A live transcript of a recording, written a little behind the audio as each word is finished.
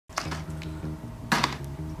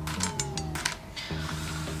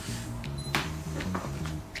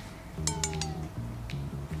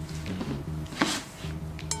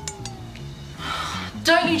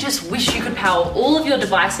Don't you just wish you could power all of your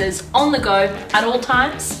devices on the go at all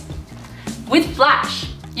times? With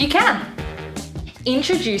Flash, you can!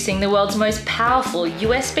 Introducing the world's most powerful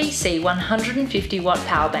USB-C 150 watt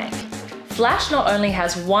power bank. Flash not only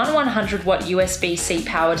has one 100 watt USB-C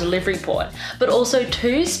power delivery port, but also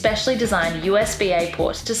two specially designed USB-A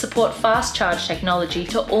ports to support fast charge technology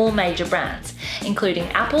to all major brands, including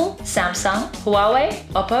Apple, Samsung, Huawei,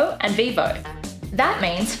 Oppo, and Vivo. That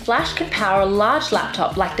means Flash can power a large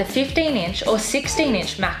laptop like the 15-inch or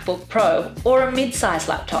 16-inch MacBook Pro, or a mid-size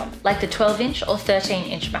laptop like the 12-inch or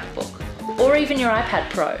 13-inch MacBook, or even your iPad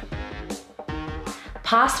Pro.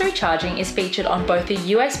 Pass-through charging is featured on both the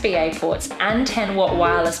USB-A ports and 10-watt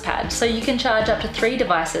wireless pad, so you can charge up to 3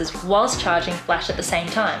 devices whilst charging Flash at the same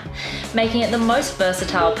time, making it the most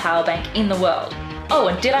versatile power bank in the world. Oh,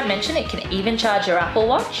 and did I mention it can even charge your Apple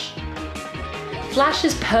Watch? Flash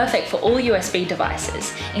is perfect for all USB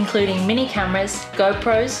devices, including mini cameras,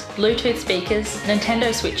 GoPros, Bluetooth speakers,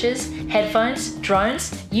 Nintendo Switches, headphones,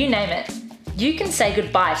 drones, you name it. You can say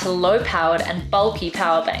goodbye to low-powered and bulky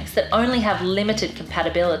power banks that only have limited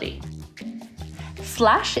compatibility.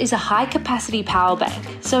 Flash is a high-capacity power bank,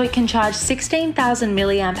 so it can charge 16,000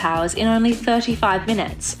 mAh in only 35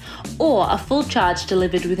 minutes, or a full charge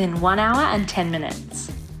delivered within 1 hour and 10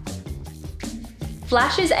 minutes.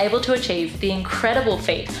 Flash is able to achieve the incredible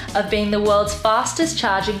feat of being the world's fastest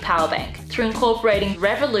charging power bank through incorporating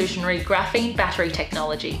revolutionary graphene battery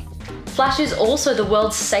technology. Flash is also the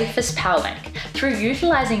world's safest power bank. Through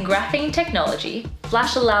utilising graphene technology,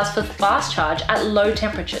 Flash allows for fast charge at low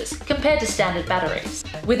temperatures compared to standard batteries.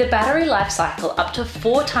 With a battery life cycle up to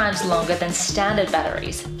 4 times longer than standard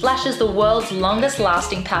batteries, Flash is the world's longest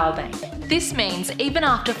lasting power bank. This means even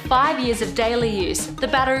after 5 years of daily use, the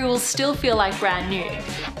battery will still feel like brand new.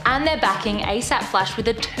 And they're backing ASAP Flash with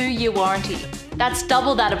a 2-year warranty. That's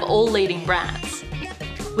double that of all leading brands.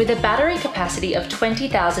 With a battery capacity of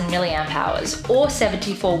 20,000 mAh or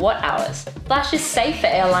 74 watt-hours, Flash is safe for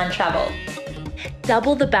airline travel.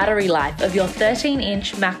 Double the battery life of your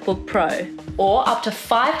 13-inch MacBook Pro, or up to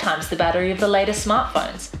 5 times the battery of the latest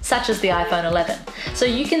smartphones, such as the iPhone 11, so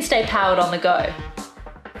you can stay powered on the go.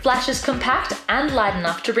 Flash is compact and light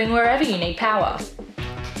enough to bring wherever you need power.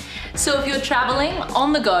 So if you're traveling,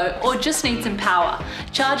 on the go, or just need some power,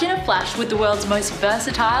 charge in a Flash with the world's most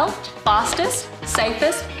versatile, fastest,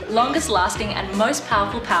 safest, longest lasting and most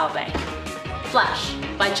powerful power bank. Flash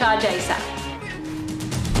by Charge ASAP.